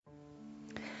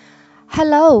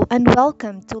Hello and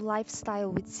welcome to Lifestyle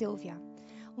with Sylvia.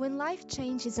 When life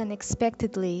changes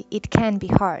unexpectedly, it can be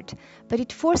hard, but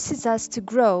it forces us to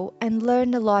grow and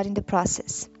learn a lot in the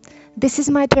process. This is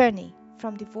my journey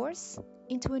from divorce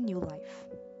into a new life.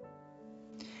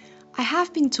 I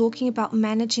have been talking about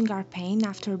managing our pain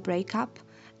after a breakup,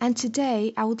 and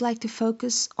today I would like to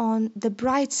focus on the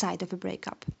bright side of a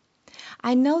breakup.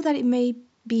 I know that it may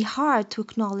be hard to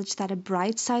acknowledge that a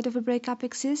bright side of a breakup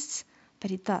exists,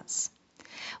 but it does.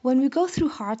 When we go through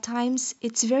hard times,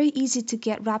 it's very easy to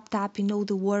get wrapped up in all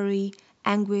the worry,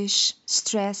 anguish,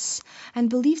 stress, and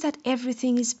believe that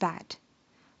everything is bad.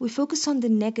 We focus on the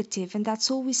negative, and that's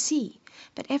all we see.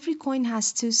 But every coin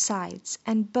has two sides,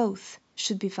 and both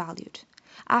should be valued.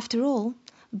 After all,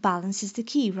 balance is the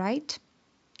key, right?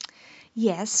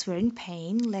 Yes, we're in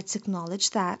pain, let's acknowledge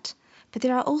that. But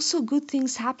there are also good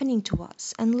things happening to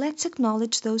us, and let's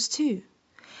acknowledge those too.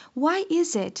 Why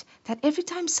is it that every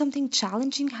time something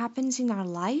challenging happens in our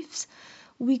lives,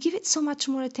 we give it so much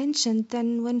more attention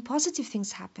than when positive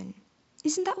things happen?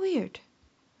 Isn't that weird?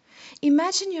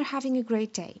 Imagine you're having a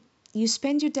great day. You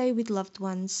spend your day with loved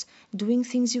ones, doing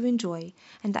things you enjoy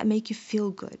and that make you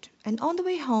feel good. And on the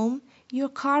way home, your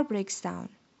car breaks down.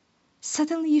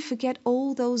 Suddenly you forget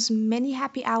all those many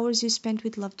happy hours you spent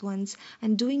with loved ones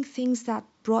and doing things that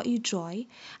brought you joy,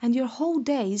 and your whole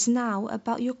day is now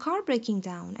about your car breaking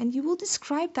down, and you will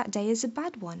describe that day as a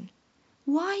bad one.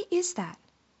 Why is that?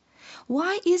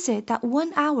 Why is it that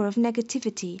 1 hour of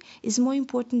negativity is more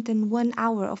important than 1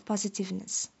 hour of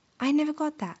positiveness? I never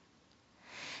got that.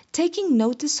 Taking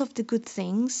notice of the good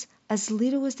things, as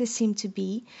little as they seem to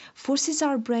be, forces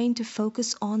our brain to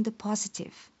focus on the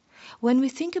positive. When we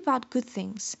think about good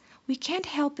things, we can't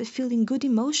help but feeling good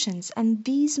emotions, and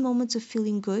these moments of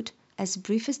feeling good, as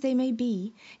brief as they may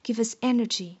be, give us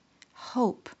energy,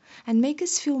 hope, and make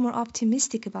us feel more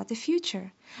optimistic about the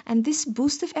future. And this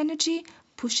boost of energy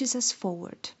pushes us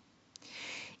forward.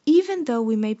 Even though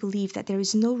we may believe that there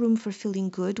is no room for feeling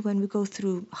good when we go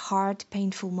through hard,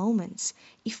 painful moments,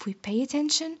 if we pay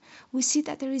attention, we see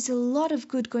that there is a lot of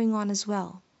good going on as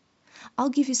well. I'll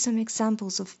give you some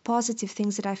examples of positive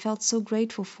things that I felt so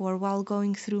grateful for while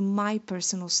going through my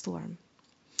personal storm.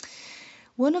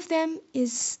 One of them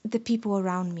is the people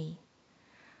around me.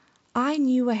 I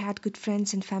knew I had good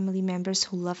friends and family members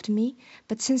who loved me,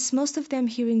 but since most of them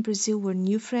here in Brazil were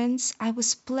new friends, I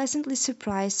was pleasantly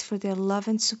surprised for their love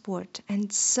and support,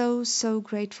 and so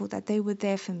grateful that they were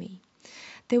there for me.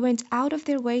 They went out of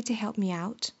their way to help me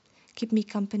out, keep me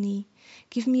company,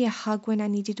 give me a hug when I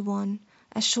needed one,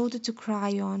 a shoulder to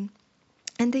cry on,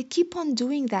 and they keep on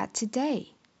doing that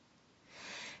today.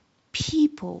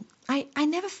 People. I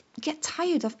never get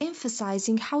tired of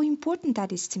emphasizing how important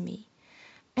that is to me.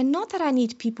 And not that I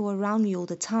need people around me all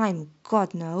the time,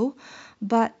 God no,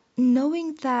 but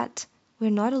knowing that we're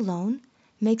not alone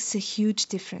makes a huge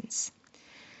difference.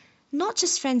 Not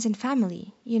just friends and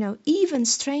family, even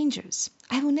strangers.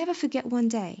 I will never forget one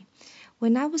day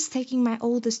when I was taking my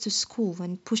oldest to school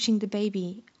and pushing the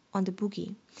baby on the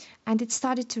buggy, and it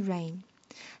started to rain.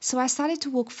 So I started to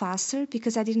walk faster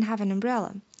because I didn't have an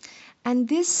umbrella. And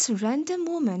this random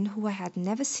woman who I had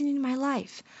never seen in my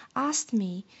life asked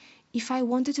me if I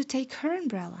wanted to take her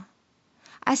umbrella.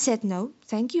 I said no,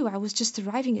 thank you, I was just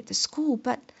arriving at the school,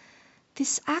 but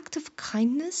this act of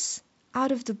kindness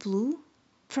out of the blue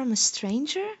from a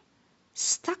stranger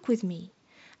stuck with me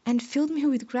and filled me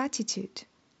with gratitude.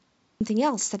 Something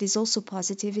else that is also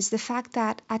positive is the fact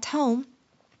that at home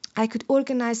I could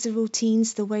organize the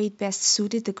routines the way it best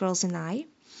suited the girls and I.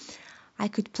 I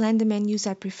could plan the menus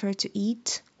I preferred to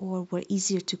eat or were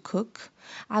easier to cook.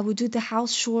 I would do the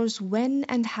house chores when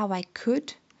and how I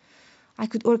could. I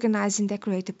could organize and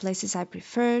decorate the places I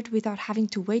preferred without having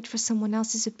to wait for someone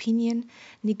else's opinion,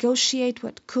 negotiate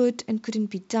what could and couldn't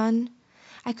be done.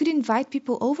 I could invite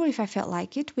people over if I felt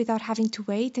like it without having to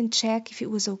wait and check if it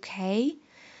was okay,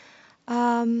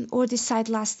 or decide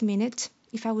last minute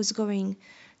if I was going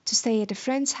to stay at a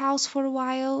friend's house for a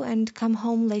while and come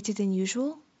home later than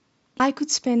usual. I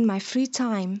could spend my free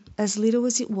time, as little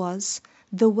as it was,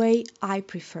 the way I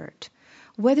preferred.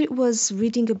 Whether it was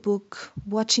reading a book,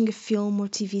 watching a film or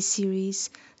TV series,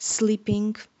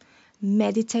 sleeping,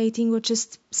 meditating, or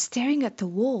just staring at the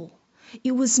wall.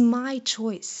 It was my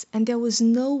choice, and there was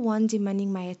no one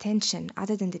demanding my attention,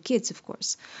 other than the kids, of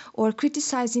course, or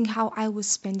criticizing how I was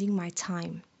spending my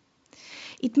time.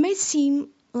 It may seem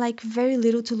like very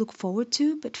little to look forward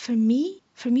to, but for me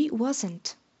it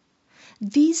wasn't.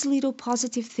 These little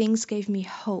positive things gave me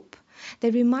hope.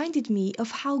 They reminded me of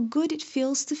how good it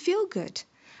feels to feel good.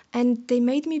 And they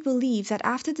made me believe that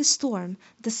after the storm,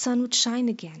 the sun would shine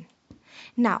again.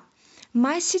 Now,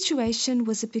 My situation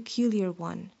was a peculiar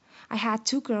one. I had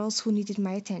two girls who needed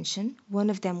my attention. One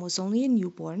of them was only a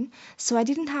newborn, so I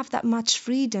didn't have that much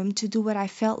freedom to do what I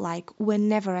felt like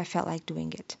whenever I felt like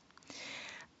doing it.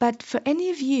 But for any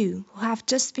of you who have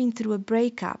just been through a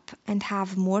breakup and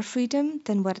have more freedom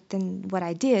than what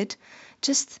I did,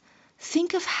 just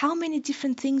think of how many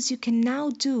different things you can now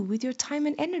do with your time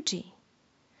and energy.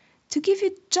 To give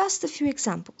you just a few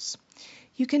examples,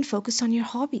 you can focus on your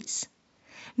hobbies.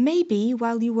 Maybe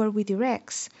while you were with your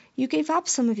ex, you gave up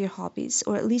some of your hobbies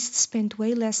or at least spent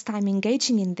way less time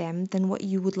engaging in them than what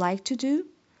you would like to do.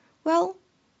 Well,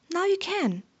 now you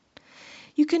can.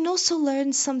 You can also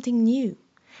learn something new.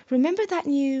 Remember that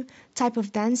new type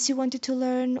of dance you wanted to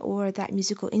learn or that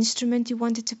musical instrument you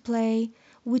wanted to play?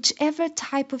 Whichever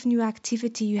type of new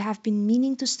activity you have been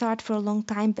meaning to start for a long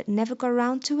time but never got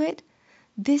around to it,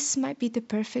 this might be the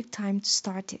perfect time to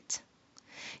start it.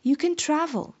 You can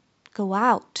travel, go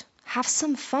out, have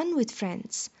some fun with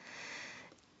friends.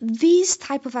 These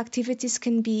type of activities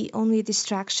can be only a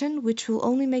distraction, which will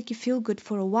only make you feel good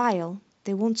for a while.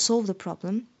 They won't solve the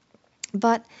problem,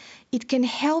 but it can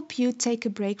help you take a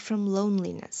break from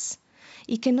loneliness.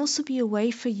 It can also be a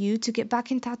way for you to get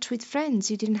back in touch with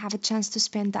friends you didn't have a chance to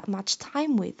spend that much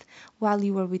time with while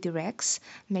you were with your ex,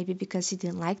 maybe because you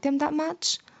didn't like them that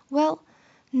much. Well,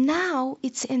 now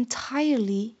it's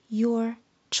entirely your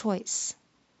choice.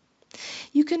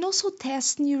 You can also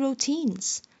test new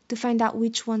routines to find out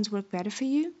which ones work better for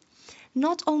you,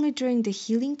 not only during the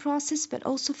healing process, but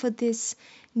also for this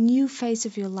new phase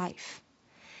of your life.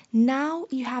 Now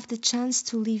you have the chance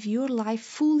to live your life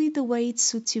fully the way it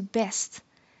suits you best.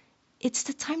 It's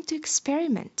the time to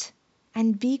experiment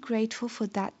and be grateful for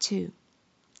that too.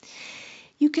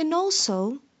 You can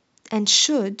also and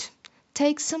should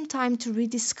take some time to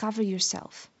rediscover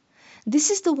yourself.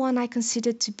 This is the one I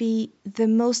consider to be the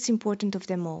most important of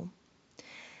them all.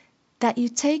 That you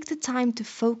take the time to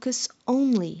focus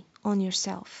only on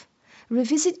yourself.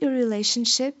 Revisit your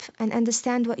relationship and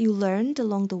understand what you learned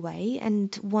along the way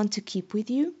and want to keep with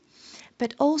you,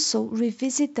 but also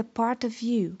revisit the part of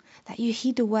you that you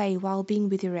hid away while being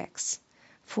with your ex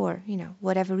for,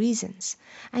 whatever reasons,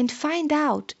 and find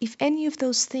out if any of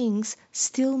those things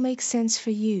still make sense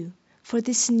for you, for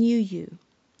this new you.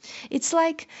 It's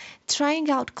like trying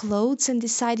out clothes and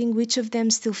deciding which of them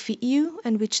still fit you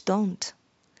and which don't.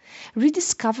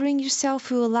 Rediscovering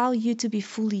yourself will allow you to be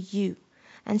fully you.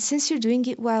 And since you're doing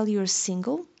it while you're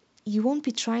single, you won't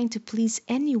be trying to please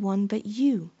anyone but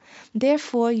you.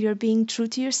 Therefore, you're being true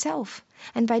to yourself.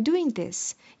 And by doing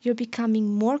this, you're becoming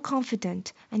more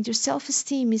confident and your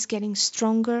self-esteem is getting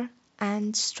stronger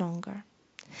and stronger.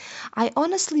 I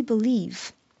honestly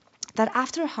believe that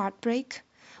after a heartbreak,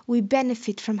 we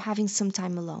benefit from having some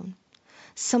time alone.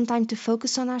 Some time to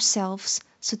focus on ourselves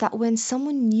so that when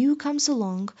someone new comes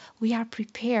along, we are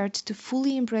prepared to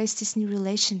fully embrace this new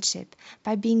relationship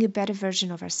by being a better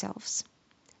version of ourselves.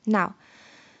 Now,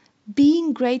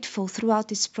 being grateful throughout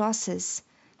this process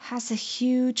has a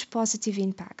huge positive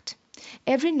impact.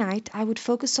 Every night I would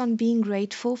focus on being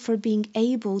grateful for being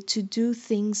able to do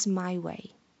things my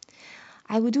way.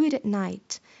 I would do it at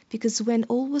night because when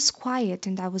all was quiet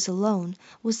and I was alone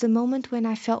was the moment when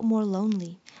I felt more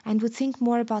lonely and would think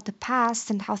more about the past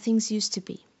and how things used to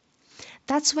be.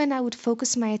 That's when I would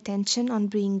focus my attention on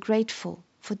being grateful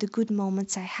for the good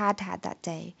moments I had that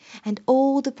day and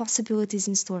all the possibilities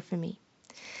in store for me.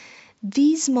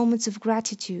 These moments of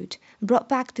gratitude brought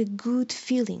back the good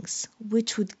feelings,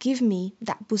 which would give me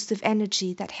that boost of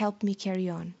energy that helped me carry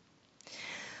on.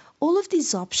 All of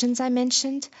these options I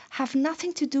mentioned have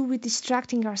nothing to do with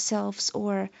distracting ourselves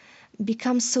or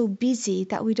become so busy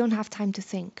that we don't have time to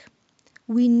think.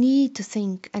 We need to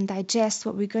think and digest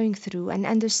what we're going through and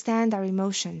understand our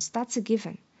emotions. That's a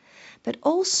given. But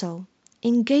also,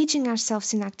 engaging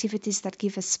ourselves in activities that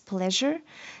give us pleasure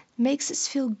makes us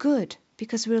feel good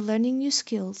because we're learning new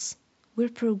skills. We're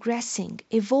progressing,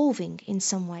 evolving in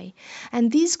some way.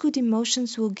 And these good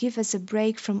emotions will give us a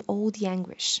break from all the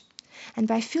anguish. And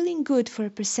by feeling good for a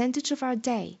percentage of our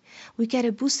day, we get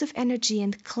a boost of energy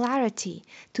and clarity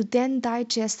to then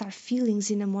digest our feelings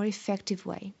in a more effective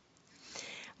way.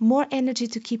 More energy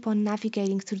to keep on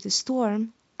navigating through the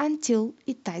storm until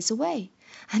it dies away.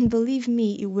 And believe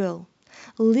me, it will.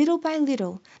 Little by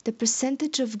little, the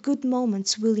percentage of good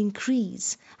moments will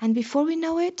increase, and before we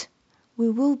know it, we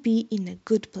will be in a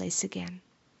good place again.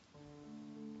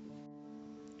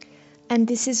 And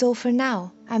this is all for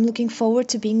now. I'm looking forward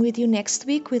to being with you next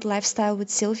week with Lifestyle with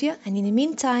Sylvia. And in the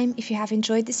meantime, if you have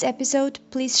enjoyed this episode,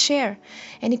 please share.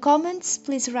 Any comments,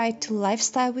 please write to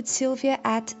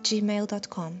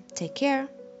lifestylewithsylvia@gmail.com. Take care.